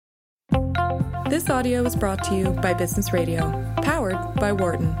This audio is brought to you by Business Radio, powered by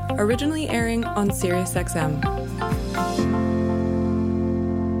Wharton, originally airing on SiriusXM.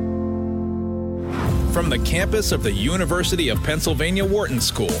 From the campus of the University of Pennsylvania Wharton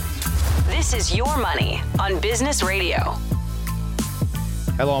School. This is Your Money on Business Radio.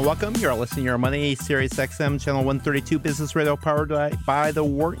 Hello and welcome. You're listening to Your Money, SiriusXM, Channel 132, Business Radio, powered by the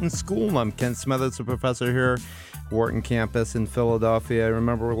Wharton School. I'm Ken Smithers, a professor here, Wharton campus in Philadelphia.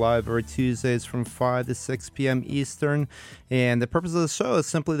 Remember, we're live every Tuesdays from 5 to 6 p.m. Eastern. And the purpose of the show is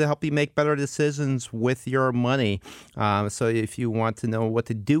simply to help you make better decisions with your money. So if you want to know what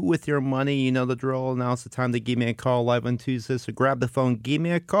to do with your money, you know the drill. Now's the time to give me a call live on Tuesdays. So grab the phone, give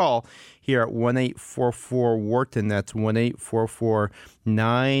me a call here at 1-844-WHARTON. That's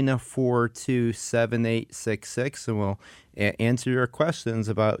 1-844-942-7866. And we'll answer your questions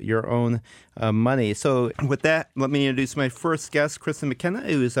about your own money. So with that, let me introduce my first guest, Kristin McKenna,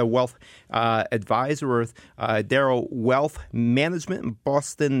 who is a wealth advisor with Darrow Wealth Management in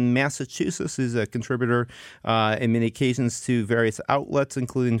Boston, Massachusetts. He's a contributor in many occasions to various outlets,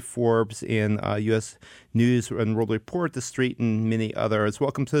 including Forbes and U.S. News and World Report, The Street, and many others.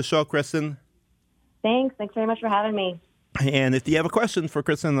 Welcome to the show, Kristin. Thanks very much for having me. And if you have a question for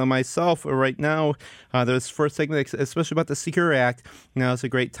Kristin and myself right now, this first segment, especially about the Secure Act, now is a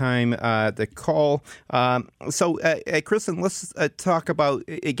great time to call. So, Kristin, let's talk about,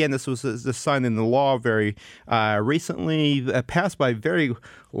 again, this was signed into law very recently, passed by very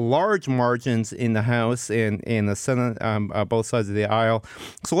large margins in the House and in the Senate, both sides of the aisle.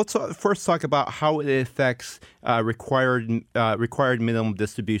 So let's first talk about how it affects required minimum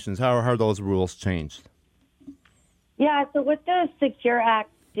distributions. How are those rules changed? Yeah, so what the Secure Act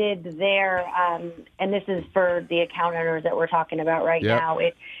did there, and this is for the account owners that we're talking about right now,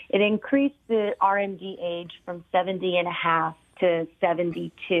 it increased the RMD age from 70 and a half to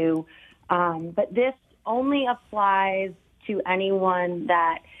 72. But this only applies to anyone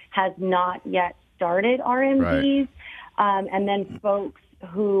that has not yet started RMDs, and then folks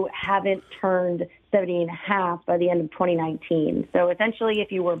who haven't turned 70 and a half by the end of 2019. So essentially,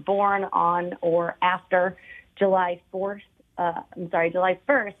 if you were born on or after July 1st of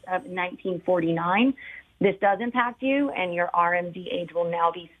 1949. This does impact you, and your RMD age will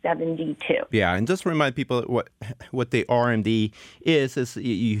now be 72. Yeah, and just to remind people what the RMD is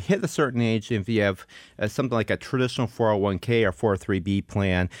you hit a certain age. If you have something like a traditional 401k or 403b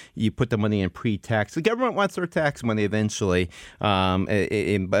plan, you put the money in pre-tax. The government wants their tax money eventually. But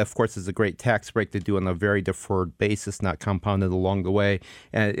of course, it's a great tax break to do on a very deferred basis, not compounded along the way.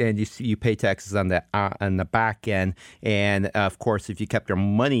 And you pay taxes on the back end. And of course, if you kept your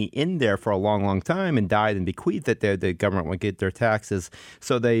money in there for a long, long time and died and bequeathed that the government would get their taxes.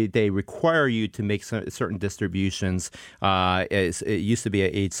 So they require you to make certain distributions. It used to be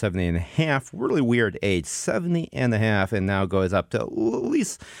at age 70 and a half, really weird age, 70 and a half, and now goes up to at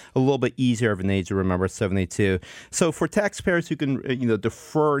least a little bit easier of an age to remember, 72. So for taxpayers who can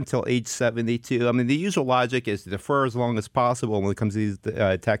defer until age 72, I mean, the usual logic is to defer as long as possible when it comes to these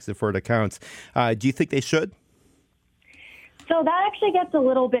tax deferred accounts. Do you think they should? So that actually gets a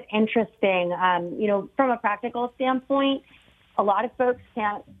little bit interesting. From a practical standpoint, a lot of folks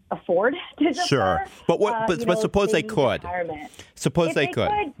can't afford to defer. Sure, but suppose they could. Suppose they could.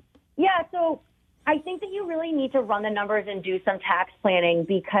 Yeah. So I think that you really need to run the numbers and do some tax planning,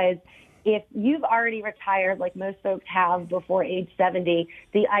 because if you've already retired, like most folks have before age 70,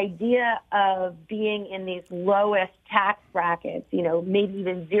 the idea of being in these lowest tax brackets, maybe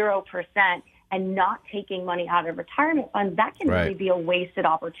even 0%, and not taking money out of retirement funds, that can really be a wasted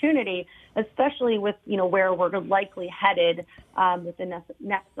opportunity, especially with, where we're likely headed with the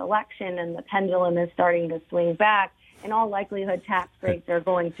next election, and the pendulum is starting to swing back. In all likelihood, tax rates are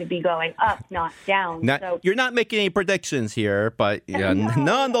going to be going up, not down. You're not making any predictions here, but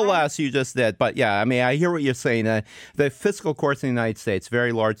nonetheless, you just did. But yeah, I mean, I hear what you're saying. The fiscal course in the United States,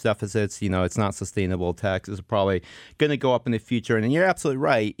 very large deficits. It's not sustainable. Taxes are probably going to go up in the future. And you're absolutely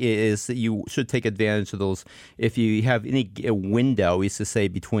right, is that you should take advantage of those. If you have any window, we used to say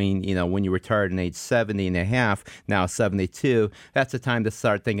between, when you retired at age 70 and a half, now 72, that's the time to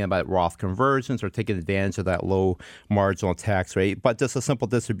start thinking about Roth conversions or taking advantage of that low marginal tax rate. But just a simple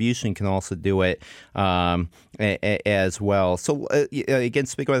distribution can also do it as well. So again,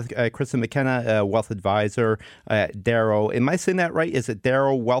 speaking with Kristin McKenna, wealth advisor at Darrow. Am I saying that right? Is it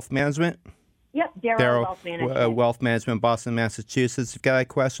Darrow Wealth Management? Yep, Darrow Wealth Management. Wealth Management, Boston, Massachusetts. If you've got a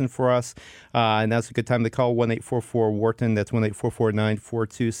question for us, and that's a good time to call 1-844-WHARTON. That's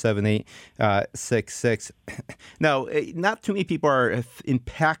 1-844-942-7866. Now, not too many people are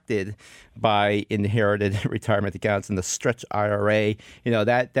impacted by inherited retirement accounts and the stretch IRA.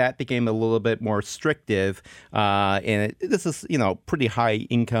 That became a little bit more restrictive, and this is pretty high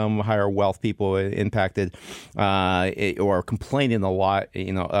income, higher wealth people impacted or complaining a lot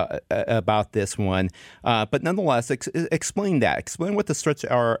about this one. But nonetheless, explain that. Explain what the stretch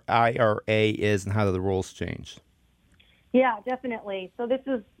IRA is and how the rules changed. Yeah, definitely. So this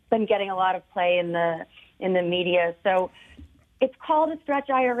has been getting a lot of play in the media. So it's called a stretch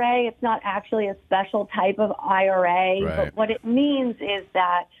IRA. It's not actually a special type of IRA. Right. But what it means is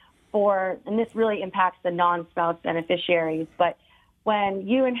that and this really impacts the non-spouse beneficiaries, but when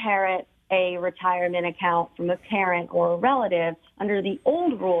you inherit a retirement account from a parent or a relative, under the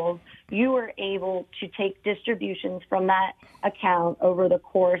old rules, you were able to take distributions from that account over the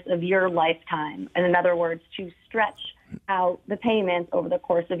course of your lifetime. And in other words, to stretch out the payments over the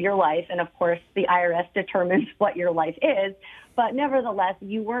course of your life. And of course, the IRS determines what your life is. But nevertheless,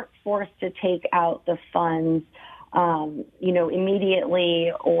 you weren't forced to take out the funds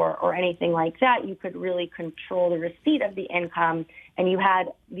immediately or anything like that. You could really control the receipt of the income, and you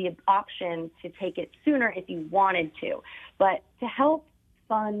had the option to take it sooner if you wanted to. But to help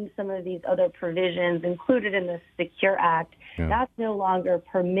fund some of these other provisions included in the Secure Act, that's no longer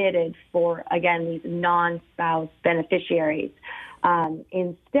permitted for, again, these non-spouse beneficiaries.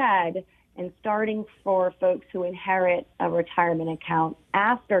 Instead, and starting for folks who inherit a retirement account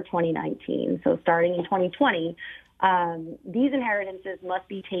after 2019, so starting in 2020, these inheritances must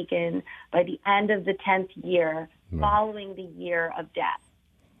be taken by the end of the 10th year following the year of death.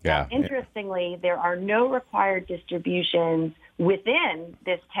 Yeah. Now, interestingly, there are no required distributions within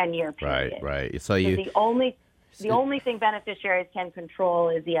this 10-year period. Right. So the only thing beneficiaries can control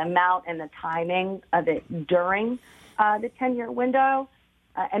is the amount and the timing of it during the 10-year window.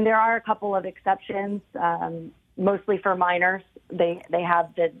 And there are a couple of exceptions, mostly for minors. They have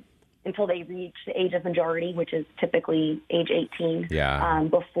until they reach the age of majority, which is typically age 18,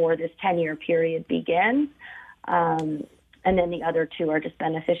 before this 10-year period begins. And then the other two are just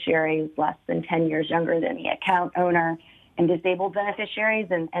beneficiaries less than 10 years younger than the account owner and disabled beneficiaries,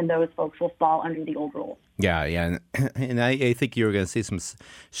 and those folks will fall under the old rules. Yeah, and I think you're going to see some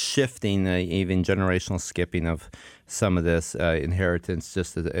shifting, even generational skipping of some of this inheritance,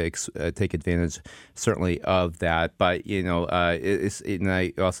 just to take advantage, certainly, of that. But and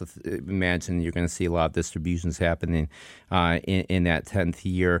I also imagine you're going to see a lot of distributions happening in that 10th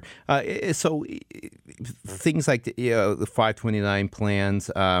year. So things like the 529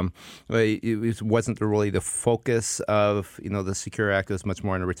 plans, it wasn't really the focus of the Secure Act. It was much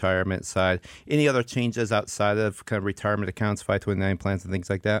more on the retirement side. Any other changes outside of kind of retirement accounts, 529 plans, and things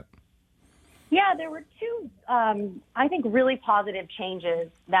like that? Yeah, there were two, I think, really positive changes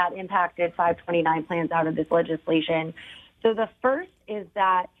that impacted 529 plans out of this legislation. So the first is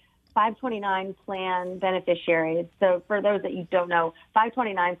that 529 plan beneficiaries, so for those that you don't know,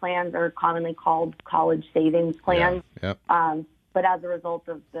 529 plans are commonly called college savings plans. Yeah. Yep. But as a result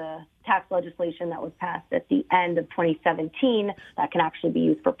of the tax legislation that was passed at the end of 2017, that can actually be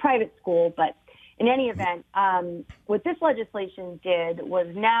used for private school. But in any event, what this legislation did was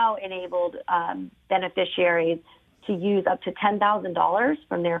now enabled beneficiaries to use up to $10,000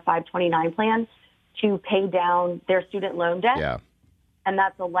 from their 529 plan to pay down their student loan debt. Yeah. And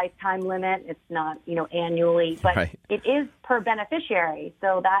that's a lifetime limit. It's not, annually, but Right. It is per beneficiary.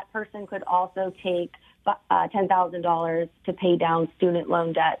 So that person could also take $10,000 to pay down student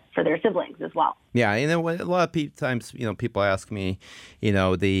loan debt for their siblings as well. Yeah, a lot of times, people ask me,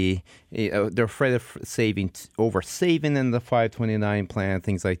 they're afraid of saving in the 529 plan,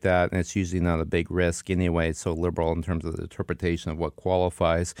 things like that, and it's usually not a big risk anyway. It's so liberal in terms of the interpretation of what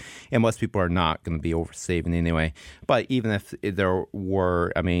qualifies, and most people are not going to be oversaving anyway. But even if there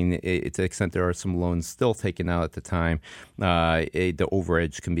were, to the extent there are some loans still taken out at the time, the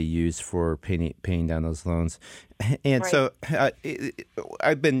overage can be used for paying down those loans. And Right. So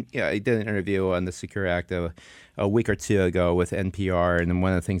I did an interview on the Secure Act a week or two ago with NPR, and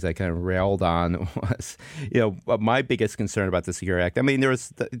one of the things I kind of railed on was, my biggest concern about the Secure Act. There was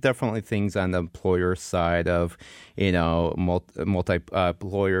definitely things on the employer side of,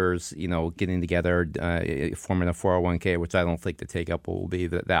 multi-employers, getting together, forming a 401k, which I don't think the take-up will be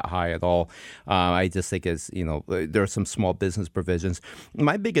that high at all. I just think there are some small business provisions.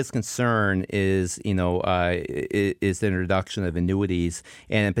 My biggest concern is, is the introduction of annuities,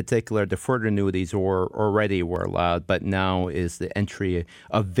 and in particular, deferred annuities already were allowed, but now is the entry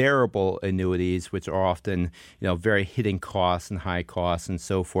of variable annuities, which are often, very hidden costs and high costs and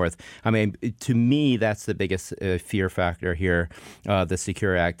so forth. I mean, to me, that's the biggest fear factor here, the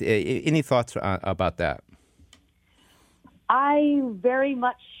Secure Act. Any thoughts about that? I very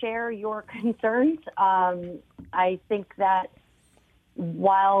much share your concerns. I think that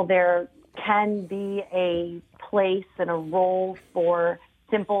while there can be a place and a role for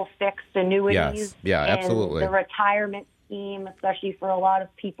simple fixed annuities absolutely. The retirement scheme, especially for a lot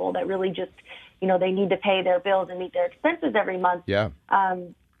of people that really just, they need to pay their bills and meet their expenses every month. Yeah.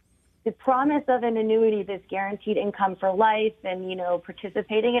 The promise of an annuity, this guaranteed income for life and,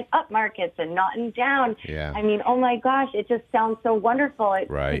 participating in up markets and not in down. Yeah. I mean, oh my gosh, it just sounds so wonderful. It's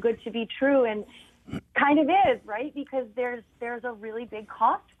right. too good to be true. And kind of is, right? Because there's a really big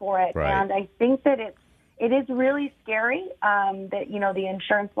cost for it. Right. And I think that it is really scary that, the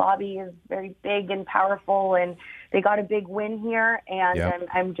insurance lobby is very big and powerful and they got a big win here. And Yep.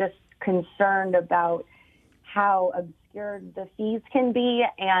 I'm just concerned about how obscure the fees can be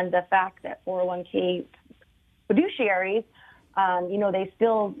and the fact that 401k fiduciaries, they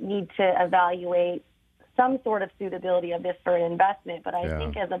still need to evaluate some sort of suitability of this for an investment. But I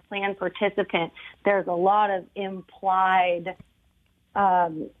think as a plan participant, there's a lot of implied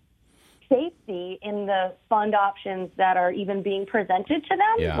safety in the fund options that are even being presented to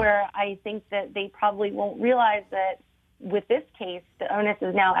them, where I think that they probably won't realize that with this case, the onus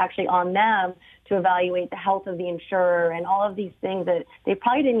is now actually on them to evaluate the health of the insurer and all of these things that they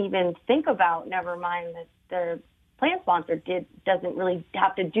probably didn't even think about, never mind that their plan sponsor doesn't really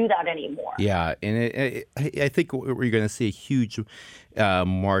have to do that anymore. Yeah, and I think we're going to see a huge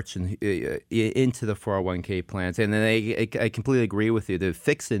march into the 401k plans. And then I completely agree with you. The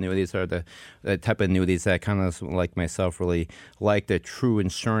fixed annuities are the type of annuities that kind of like myself really like. The true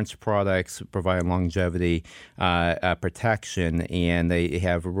insurance products, provide longevity protection, and they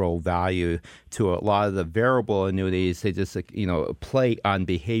have real value to a lot of the variable annuities. They just play on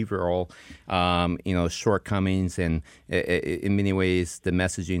behavioral shortcomings, and in many ways the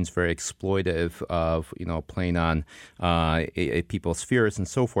messaging is very exploitive of playing on people's fears and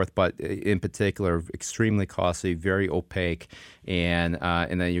so forth, but in particular extremely costly, very opaque, and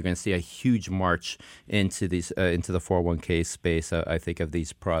then you're going to see a huge march into these into the 401k space. I think of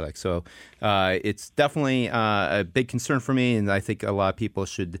these products, so it's definitely a big concern for me, and I think a lot of people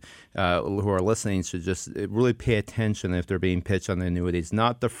should who are listening should just really pay attention if they're being pitched on the annuities,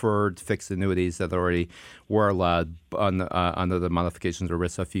 not deferred fixed annuities that already were allowed under the modifications of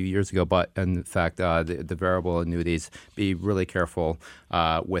risk a few years ago, but in fact the variable annuities. Be really careful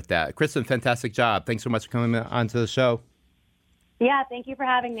with that. Kristin, fantastic job. Thanks so much for coming onto the show. Yeah, thank you for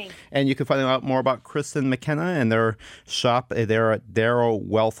having me. And you can find out more about Kristin McKenna and their shop. They're at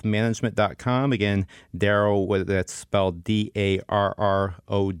darrowwealthmanagement.com. Again, Darrow, that's spelled DARROW,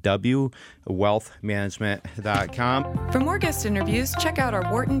 wealthmanagement.com. For more guest interviews, check out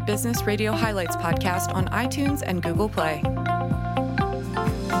our Wharton Business Radio Highlights podcast on iTunes and Google Play.